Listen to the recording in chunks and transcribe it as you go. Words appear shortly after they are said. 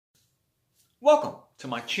Welcome to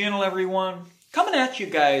my channel, everyone. Coming at you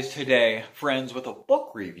guys today, friends, with a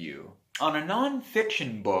book review on a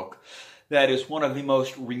non-fiction book that is one of the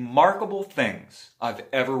most remarkable things I've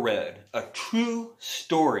ever read. A true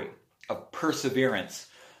story of perseverance.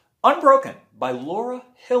 Unbroken by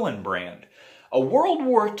Hillenbrand. A World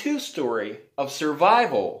War II story of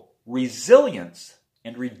survival, resilience,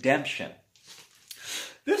 and redemption.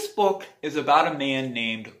 This book is about a man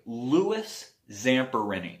named Louis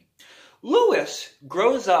Zamperini. Louis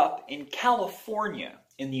grows up in California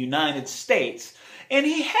in the United States, and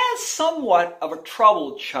he has somewhat of a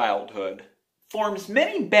troubled childhood, forms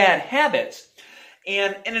many bad habits,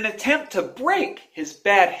 and in an attempt to break his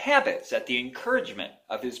bad habits at the encouragement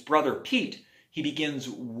of his brother Pete, he begins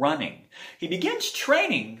running. He begins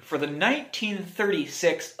training for the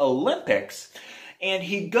 1936 Olympics, and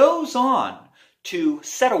he goes on to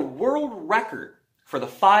set a world record for the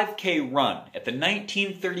 5K run at the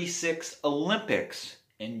 1936 Olympics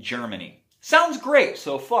in Germany. Sounds great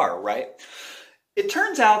so far, right? It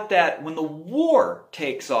turns out that when the war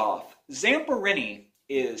takes off, Zamperini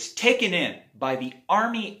is taken in by the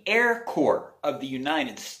Army Air Corps of the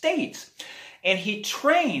United States, and he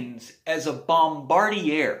trains as a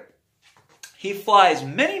bombardier. He flies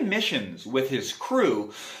many missions with his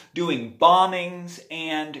crew doing bombings,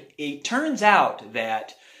 and it turns out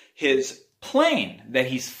that his plane that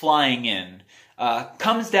he's flying in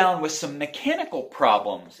comes down with some mechanical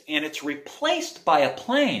problems, and it's replaced by a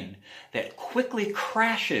plane that quickly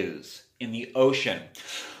crashes in the ocean.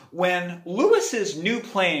 When Lewis's new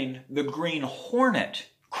plane, the Green Hornet,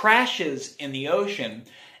 crashes in the ocean,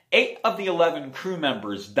 8 of the 11 crew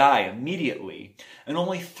members die immediately, and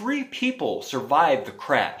only 3 people survive the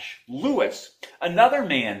crash. Louis, another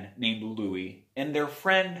man named Louis, and their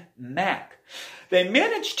friend Mac. They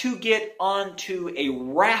manage to get onto a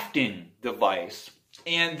rafting device,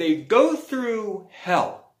 and they go through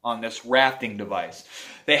hell on this rafting device.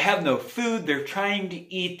 They have no food. They're trying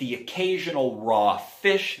to eat the occasional raw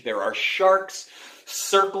fish. There are sharks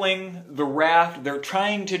circling the raft. They're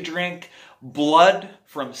trying to drink blood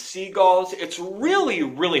from seagulls. It's really,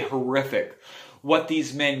 really horrific what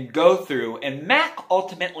these men go through, and Mac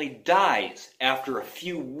ultimately dies after a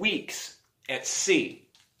few weeks at sea.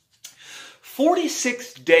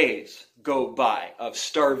 46 days go by of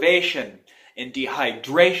starvation and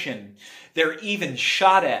dehydration. They're even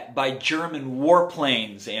shot at by German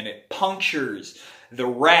warplanes, and it punctures the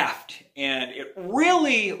raft, and it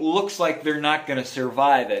really looks like they're not going to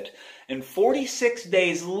survive it. And 46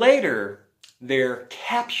 days later, they're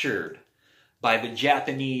captured by the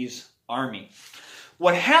Japanese army.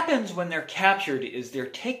 What happens when they're captured is they're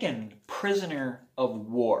taken prisoner of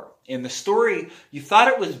war. In the story, you thought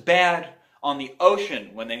it was bad on the ocean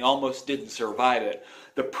when they almost didn't survive it.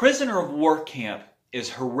 The prisoner of war camp is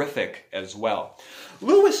horrific as well.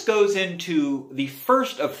 Louis goes into the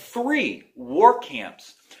first of 3 war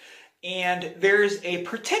camps, and there's a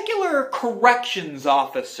particular corrections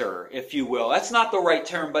officer, if you will. That's not the right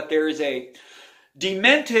term, but there's a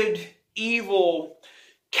demented, evil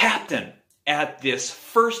captain at this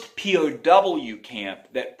first POW camp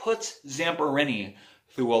that puts Zamperini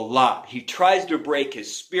through a lot. He tries to break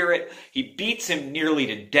his spirit. He beats him nearly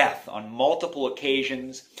to death on multiple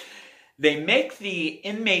occasions. They make the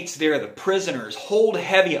inmates there, the prisoners, hold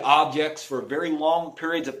heavy objects for very long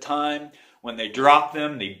periods of time. When they drop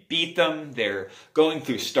them, they beat them. They're going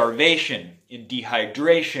through starvation and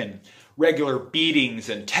dehydration, regular beatings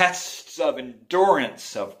and tests of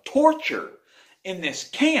endurance, of torture in this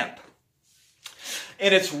camp.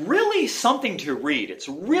 And it's really something to read. It's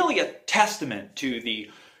really a testament to the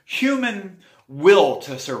human will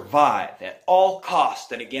to survive at all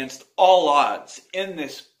costs and against all odds in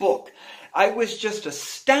this book. I was just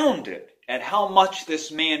astounded at how much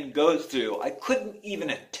this man goes through. I couldn't even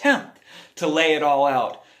attempt to lay it all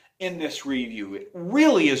out in this review. It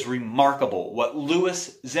really is remarkable what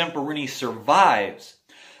Louis Zamperini survives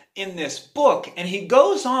in this book. And he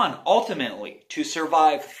goes on ultimately to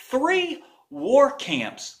survive 3 war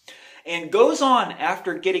camps, and goes on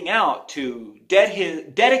after getting out to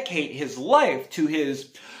dedicate his life to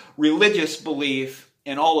his religious belief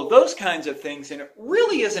and all of those kinds of things. And it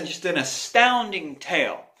really isn't just an astounding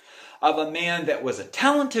tale of a man that was a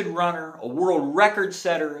talented runner, a world record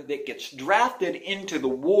setter, that gets drafted into the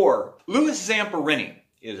war. Louis Zamperini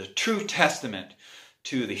is a true testament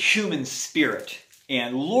to the human spirit,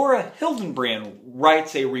 and Hillenbrand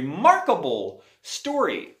writes a remarkable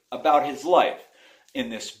story about his life in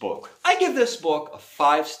this book. I give this book a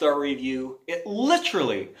 5-star review. It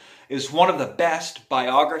literally is one of the best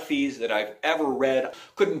biographies that I've ever read.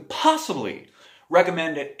 Couldn't possibly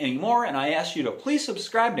recommend it anymore, and I ask you to please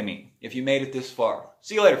subscribe to me if you made it this far.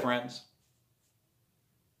 See you later, friends.